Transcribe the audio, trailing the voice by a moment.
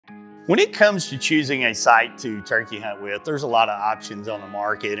When it comes to choosing a site to turkey hunt with, there's a lot of options on the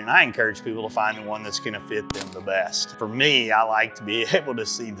market, and I encourage people to find the one that's going to fit them the best. For me, I like to be able to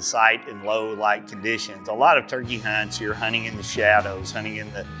see the site in low light conditions. A lot of turkey hunts, you're hunting in the shadows, hunting in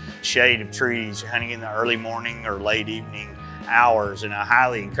the shade of trees, you're hunting in the early morning or late evening hours, and I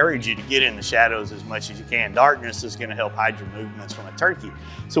highly encourage you to get in the shadows as much as you can. Darkness is going to help hide your movements from a turkey.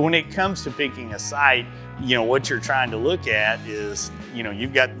 So when it comes to picking a site, what you're trying to look at is,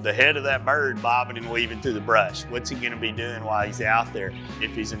 you've got the head of that bird bobbing and weaving through the brush. What's he going to be doing while he's out there?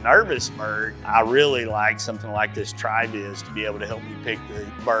 If he's a nervous bird, I really like something like this TriViz to be able to help me pick the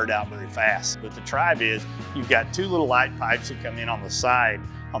bird out very fast. With the TriViz, you've got two little light pipes that come in on the side,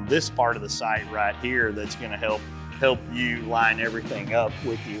 on this part of the site right here, that's going to help you line everything up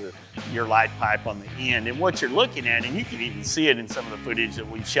with your light pipe on the end. And what you're looking at, and you can even see it in some of the footage that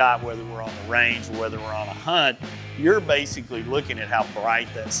we've shot, whether we're on the range or whether we're on a hunt, you're basically looking at how bright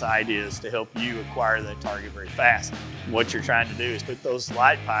that sight is to help you acquire that target very fast. What you're trying to do is put those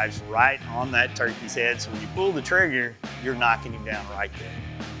light pipes right on that turkey's head, so when you pull the trigger, you're knocking him down right there.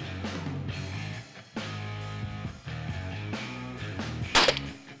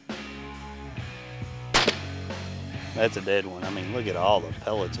 That's a dead one. I mean, look at all the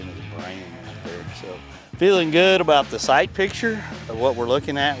pellets in his brain right there. So, feeling good about the sight picture of what we're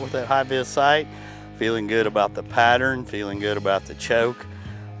looking at with that HiViz sight. Feeling good about the pattern. Feeling good about the choke.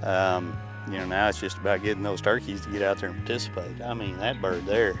 Now it's just about getting those turkeys to get out there and participate. I mean, that bird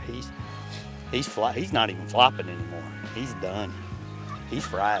there, he's not even flopping anymore. He's done. He's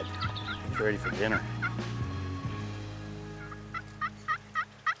fried. He's ready for dinner.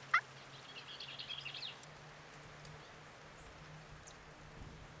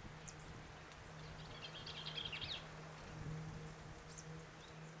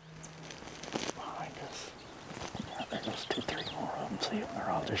 There's 2, 3 more of them. See them? They're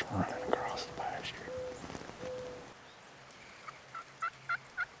all just running across the pasture.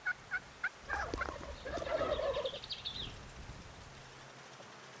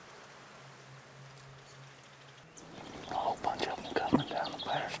 A whole bunch of them coming down the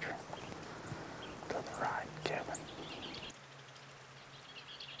pasture to the right, Kevin.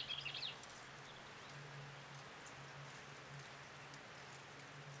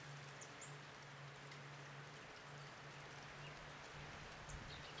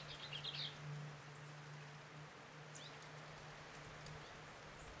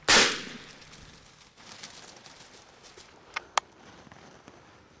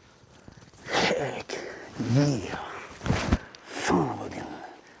 Heck yeah, son of a gun.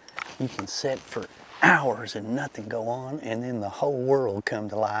 You can sit for hours and nothing go on, and then the whole world come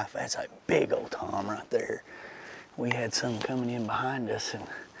to life. That's a big old tom right there. We had some coming in behind us, and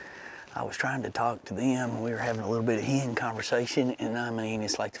I was trying to talk to them. We were having a little bit of hen conversation, and I mean,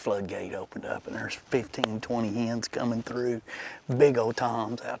 it's like the floodgate opened up, and there's 15, 20 hens coming through. Big old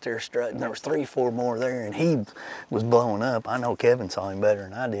toms out there strutting. There was 3, 4 more there, and he was blowing up. I know Kevin saw him better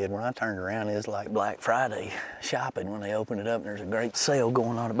than I did. When I turned around, it was like Black Friday shopping when they opened it up, and there's a great sale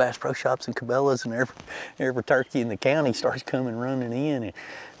going on at Bass Pro Shops and Cabela's, and every turkey in the county starts coming running in, and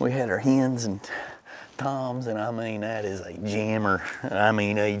we had our hens and toms, and I mean, that is a jammer. I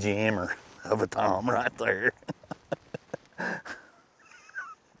mean, a jammer of a tom right there.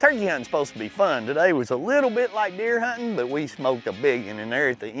 Turkey hunting's supposed to be fun. Today was a little bit like deer hunting, but we smoked a big one, and there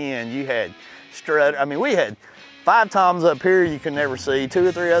at the end, you had we had 5 toms up here you could never see, 2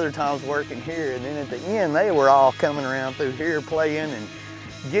 or 3 other toms working here, and then at the end, they were all coming around through here playing and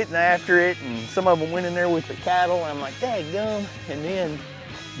getting after it, and some of them went in there with the cattle. I'm like, daggum, and then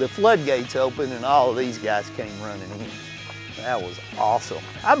the floodgates opened and all of these guys came running in. That was awesome.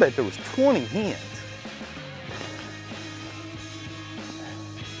 I bet there was 20 hens.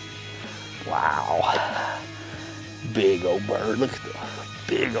 Wow. Big old bird. Look at the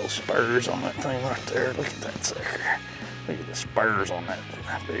big old spurs on that thing right there. Look at that sucker. Look at the spurs on that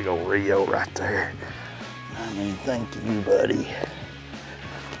big old Rio right there. I mean, thank you, buddy.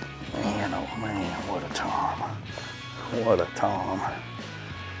 Man, oh man, what a tom. What a tom.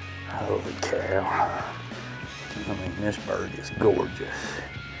 Holy cow. I mean, this bird is gorgeous.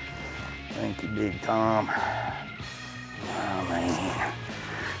 Thank you, Big Tom. Oh, man.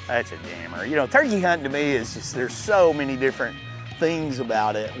 That's a jammer. Turkey hunting to me is just, there's so many different things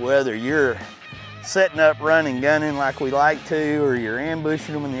about it, whether you're setting up, running, gunning like we like to, or you're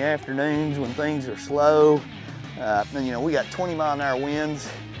ambushing them in the afternoons when things are slow. We got 20-mile-an-hour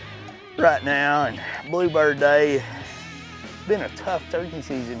winds right now, and Bluebird Day. It's been a tough turkey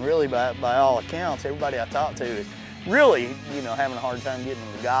season, really, by all accounts. Everybody I talked to is really, having a hard time getting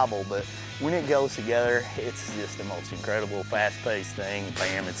them to gobble, but when it goes together, it's just the most incredible, fast-paced thing.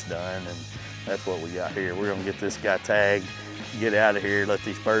 Bam, it's done, and that's what we got here. We're gonna get this guy tagged, get out of here, let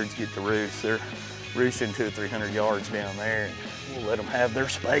these birds get to roost. They're roosting 200 or 300 yards down there, and we'll let them have their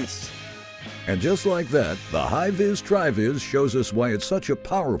space. And just like that, the HiViz TriViz shows us why it's such a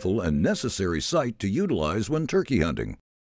powerful and necessary sight to utilize when turkey hunting.